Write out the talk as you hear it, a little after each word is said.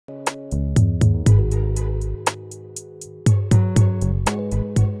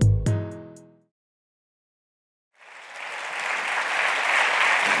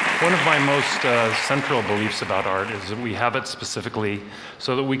most central beliefs about art is that we have it specifically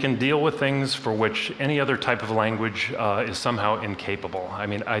so that we can deal with things for which any other type of language is somehow incapable. I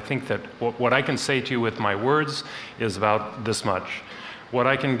mean, I think that what I can say to you with my words is about this much. What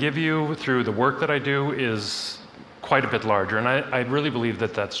I can give you through the work that I do is quite a bit larger, and I really believe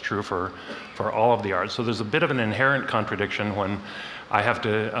that that's true for all of the art. So there's a bit of an inherent contradiction when I have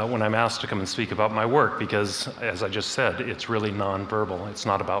to, when I'm asked to come and speak about my work, because, as I just said, it's really non-verbal. It's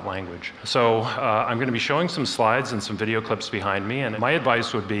not about language. So I'm going to be showing some slides and some video clips behind me, and my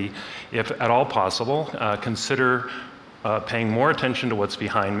advice would be, if at all possible, consider paying more attention to what's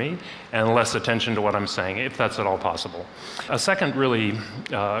behind me and less attention to what I'm saying, if that's at all possible. A second really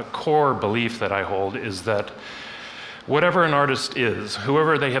core belief that I hold is that whatever an artist is,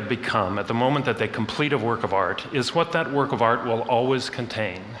 whoever they have become at the moment that they complete a work of art, is what that work of art will always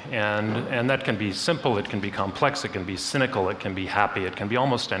contain. And that can be simple, it can be complex, it can be cynical, it can be happy, it can be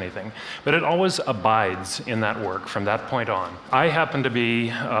almost anything. But it always abides in that work from that point on. I happen to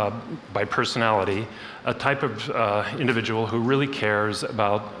be, by personality, a type of individual who really cares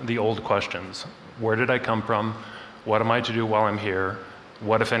about the old questions. Where did I come from? What am I to do while I'm here?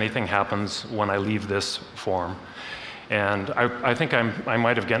 What, if anything, happens when I leave this form? And I think I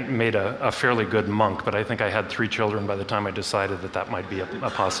might have made a fairly good monk, but I think I had 3 children by the time I decided that that might be a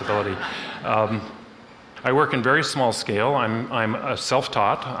possibility. I work in very small scale. I'm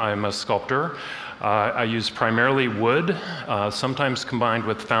self-taught. I'm a sculptor. I use primarily wood, sometimes combined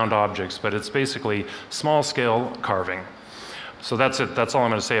with found objects, but it's basically small-scale carving. So that's it. That's all I'm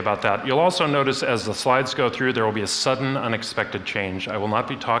going to say about that. You'll also notice as the slides go through, there will be a sudden, unexpected change. I will not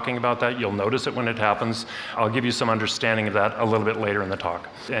be talking about that. You'll notice it when it happens. I'll give you some understanding of that a little bit later in the talk.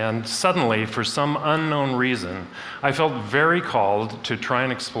 And suddenly, for some unknown reason, I felt very called to try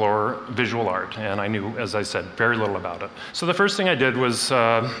and explore visual art. And I knew, as I said, very little about it. So the first thing I did was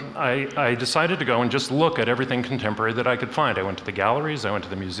I decided to go and just look at everything contemporary that I could find. I went to the galleries, I went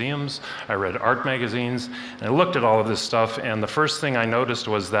to the museums, I read art magazines, and I looked at all of this stuff, and the first thing I noticed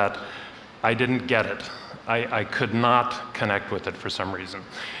was that I didn't get it. I could not connect with it for some reason.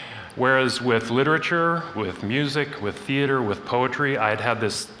 Whereas with literature, with music, with theater, with poetry, I'd had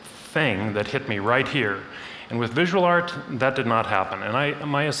this thing that hit me right here. And with visual art, that did not happen. And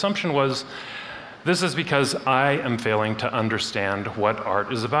my assumption was, this is because I am failing to understand what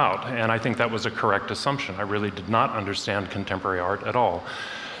art is about. And I think that was a correct assumption. I really did not understand contemporary art at all.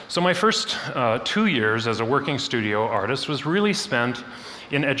 So my first 2 years as a working studio artist was really spent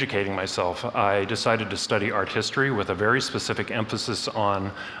in educating myself. I decided to study art history with a very specific emphasis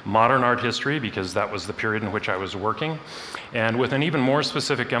on modern art history, because that was the period in which I was working, and with an even more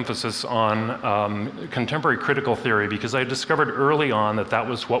specific emphasis on contemporary critical theory, because I discovered early on that that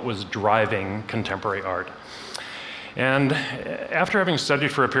was what was driving contemporary art. And after having studied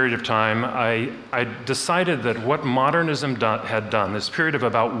for a period of time, I decided that what modernism had done, this period of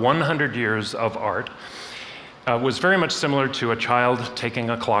about 100 years of art, was very much similar to a child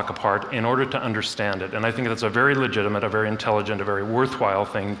taking a clock apart in order to understand it. And I think that's a very legitimate, a very intelligent, a very worthwhile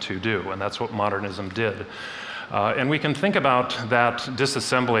thing to do, and that's what modernism did. And we can think about that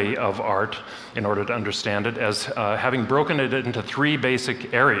disassembly of art in order to understand it as having broken it into 3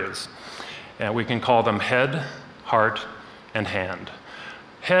 basic areas. And we can call them head, heart, and hand.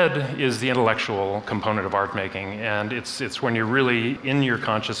 Head is the intellectual component of art making, and it's when you're really in your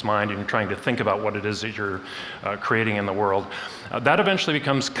conscious mind and you're trying to think about what it is that you're creating in the world. That eventually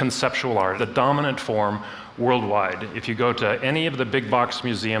becomes conceptual art, the dominant form worldwide. If you go to any of the big box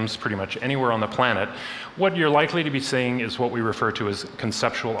museums, pretty much anywhere on the planet, what you're likely to be seeing is what we refer to as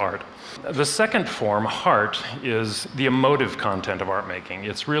conceptual art. The second form, heart, is the emotive content of art making.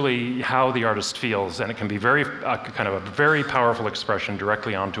 It's really how the artist feels, and it can be very kind of a very powerful expression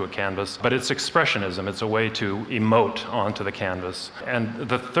directly onto a canvas, but it's expressionism. It's a way to emote onto the canvas. And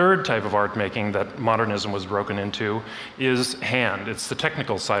the third type of art making that modernism was broken into is hand. It's the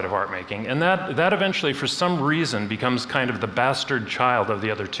technical side of art making, and that eventually, for some reason, becomes kind of the bastard child of the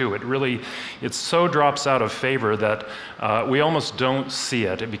other two. It so drops out of favor that we almost don't see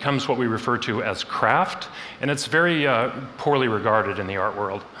it. It becomes what we refer to as craft, and it's very poorly regarded in the art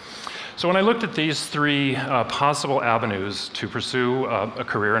world. So when I looked at these 3 possible avenues to pursue a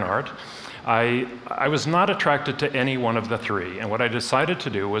career in art, I was not attracted to any one of the 3, and what I decided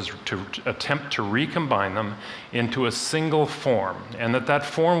to do was to attempt to recombine them into a single form, and that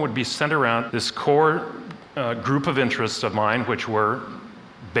form would be centered around this core group of interests of mine, which were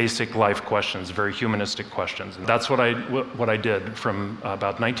basic life questions, very humanistic questions. And that's what I did from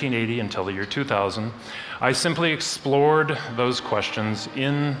about 1980 until the year 2000. I simply explored those questions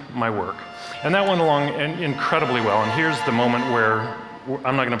in my work. And that went along incredibly well. And here's the moment where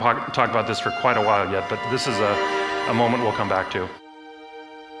I'm not going to talk about this for quite a while yet, but this is a moment we'll come back to.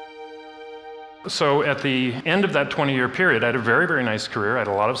 So at the end of that 20-year period, I had a very, very nice career. I had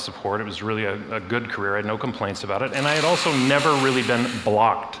a lot of support. It was really a good career. I had no complaints about it. And I had also never really been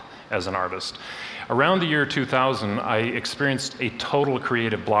blocked as an artist. Around the year 2000, I experienced a total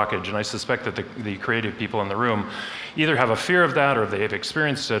creative blockage, and I suspect that the creative people in the room either have a fear of that or they've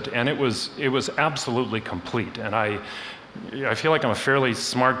experienced it, and it was absolutely complete. And I feel like I'm a fairly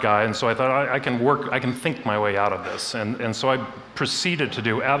smart guy, and so I thought I can think my way out of this. And so I proceeded to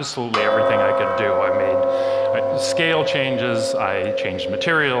do absolutely everything I could do. I made scale changes, I changed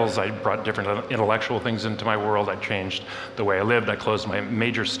materials, I brought different intellectual things into my world, I changed the way I lived, I closed my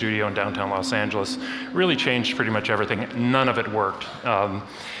major studio in downtown Los Angeles, really changed pretty much everything. None of it worked.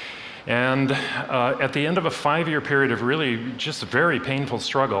 And at the end of a 5-year period of really just very painful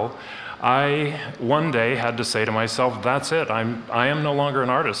struggle, I one day had to say to myself, that's it, I am no longer an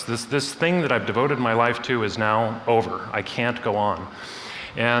artist. This thing that I've devoted my life to is now over. I can't go on.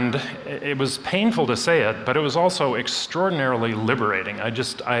 And it was painful to say it, but it was also extraordinarily liberating. I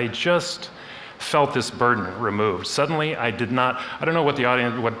just felt this burden removed. Suddenly, I don't know what the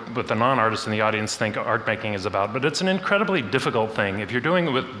audience, what the non-artists in the audience think art making is about, but it's an incredibly difficult thing. If you're doing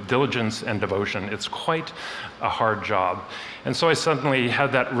it with diligence and devotion, it's quite a hard job. And so I suddenly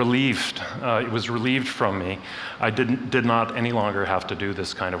had that relieved. It was relieved from me. I did not any longer have to do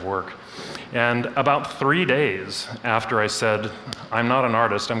this kind of work. And about 3 days after I said, I'm not an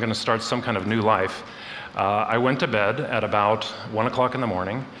artist, I'm going to start some kind of new life, I went to bed at about 1 o'clock in the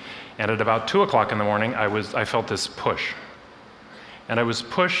morning. And at about 2 o'clock in the morning, I felt this push. And I was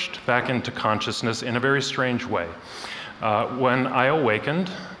pushed back into consciousness in a very strange way. When I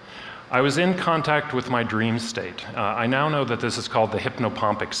awakened, I was in contact with my dream state. I now know that this is called the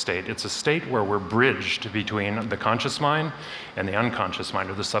hypnopompic state. It's a state where we're bridged between the conscious mind and the unconscious mind,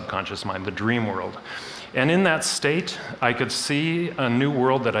 or the subconscious mind, the dream world. And in that state, I could see a new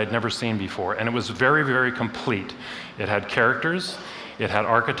world that I'd never seen before. And it was very, very complete. It had characters. It had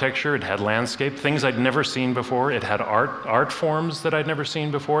architecture, it had landscape, things I'd never seen before. It had art forms that I'd never seen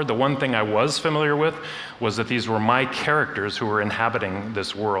before. The one thing I was familiar with was that these were my characters who were inhabiting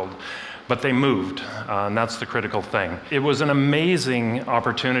this world. But they moved, and that's the critical thing. It was an amazing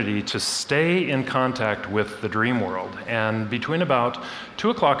opportunity to stay in contact with the dream world. And between about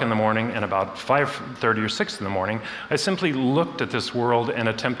 2 o'clock in the morning and about 5:30 or 6 in the morning, I simply looked at this world and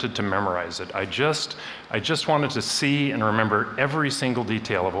attempted to memorize it. I just wanted to see and remember every single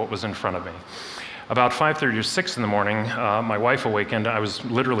detail of what was in front of me. About 5:30 or 6 in the morning, my wife awakened. I was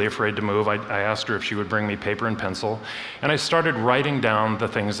literally afraid to move. I asked her if she would bring me paper and pencil, and I started writing down the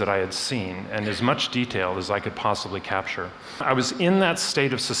things that I had seen, and as much detail as I could possibly capture. I was in that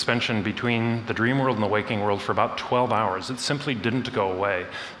state of suspension between the dream world and the waking world for about 12 hours. It simply didn't go away.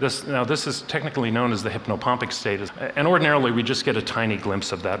 This is technically known as the hypnopompic state, and ordinarily we just get a tiny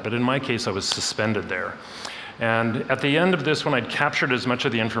glimpse of that, but in my case I was suspended there. And at the end of this, when I'd captured as much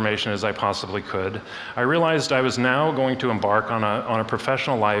of the information as I possibly could, I realized I was now going to embark on a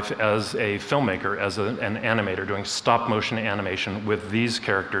professional life as a filmmaker, as an animator, doing stop-motion animation with these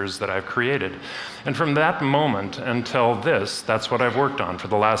characters that I've created. And from that moment until this, that's what I've worked on. For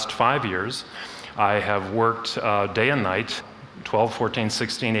the last 5 years, I have worked day and night, 12, 14,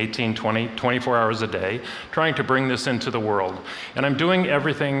 16, 18, 20, 24 hours a day, trying to bring this into the world. And I'm doing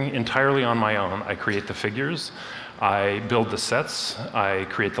everything entirely on my own. I create the figures, I build the sets, I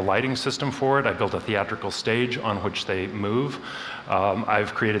create the lighting system for it, I built a theatrical stage on which they move.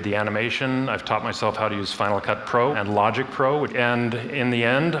 I've created the animation, I've taught myself how to use Final Cut Pro and Logic Pro, and in the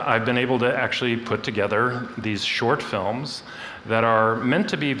end, I've been able to actually put together these short films that are meant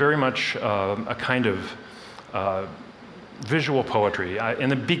to be very much a kind of visual poetry. In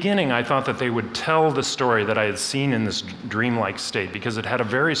the beginning, I thought that they would tell the story that I had seen in this dreamlike state because it had a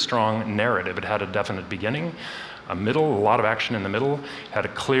very strong narrative. It had a definite beginning, a middle, a lot of action in the middle, had a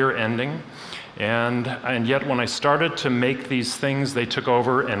clear ending. And yet when I started to make these things, they took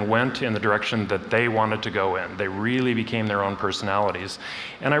over and went in the direction that they wanted to go in. They really became their own personalities.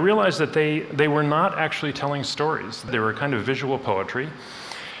 And I realized that they were not actually telling stories. They were kind of visual poetry.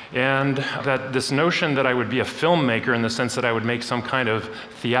 And that this notion that I would be a filmmaker in the sense that I would make some kind of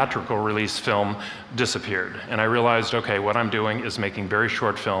theatrical release film disappeared. And I realized, okay, what I'm doing is making very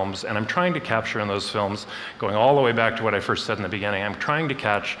short films, and I'm trying to capture in those films, going all the way back to what I first said in the beginning, I'm trying to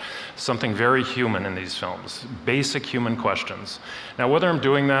catch something very human in these films, basic human questions. Now, whether I'm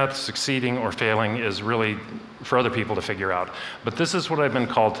doing that, succeeding or failing, is really for other people to figure out. But this is what I've been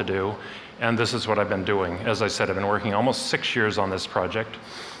called to do, and this is what I've been doing. As I said, I've been working almost 6 years on this project.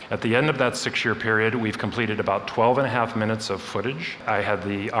 At the end of that 6-year period, we've completed about 12 and a half minutes of footage. I had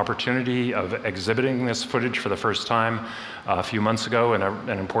the opportunity of exhibiting this footage for the first time a few months ago in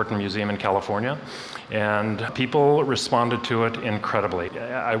an important museum in California, and people responded to it incredibly.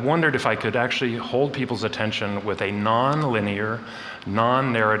 I wondered if I could actually hold people's attention with a non-linear,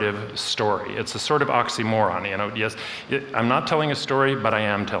 non-narrative story. It's a sort of oxymoron, you know. Yes, I'm not telling a story, but I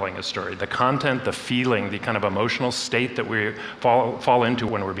am telling a story. The content, the feeling, the kind of emotional state that we fall into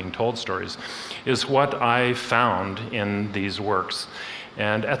when we're being told stories is what I found in these works.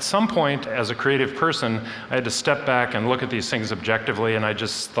 And at some point, as a creative person, I had to step back and look at these things objectively, and I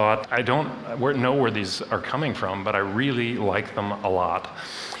just thought, I don't know where these are coming from, but I really like them a lot.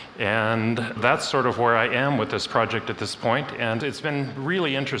 And that's sort of where I am with this project at this point, and it's been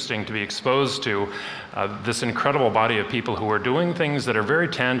really interesting to be exposed to this incredible body of people who are doing things that are very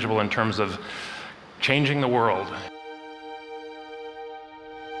tangible in terms of changing the world.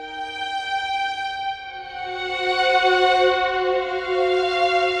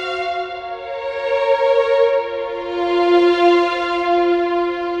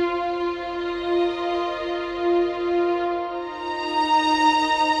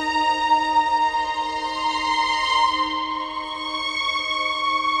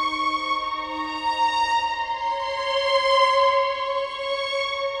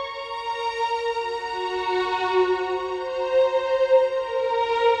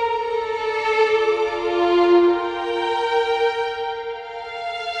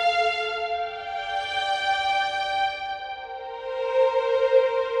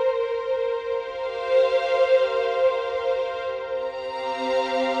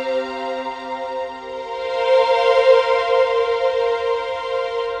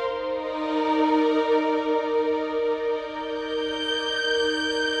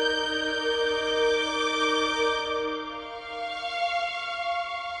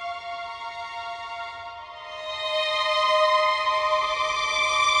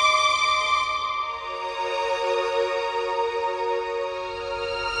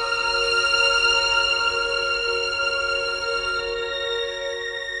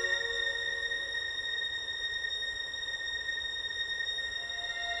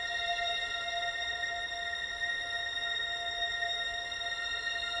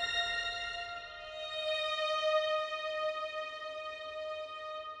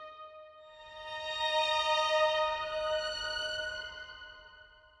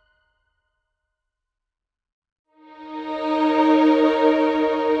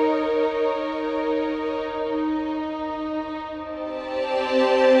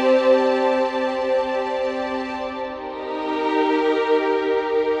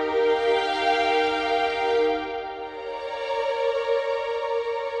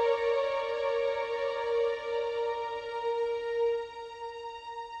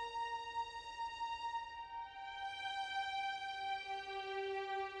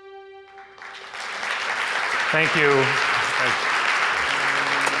 Thank you.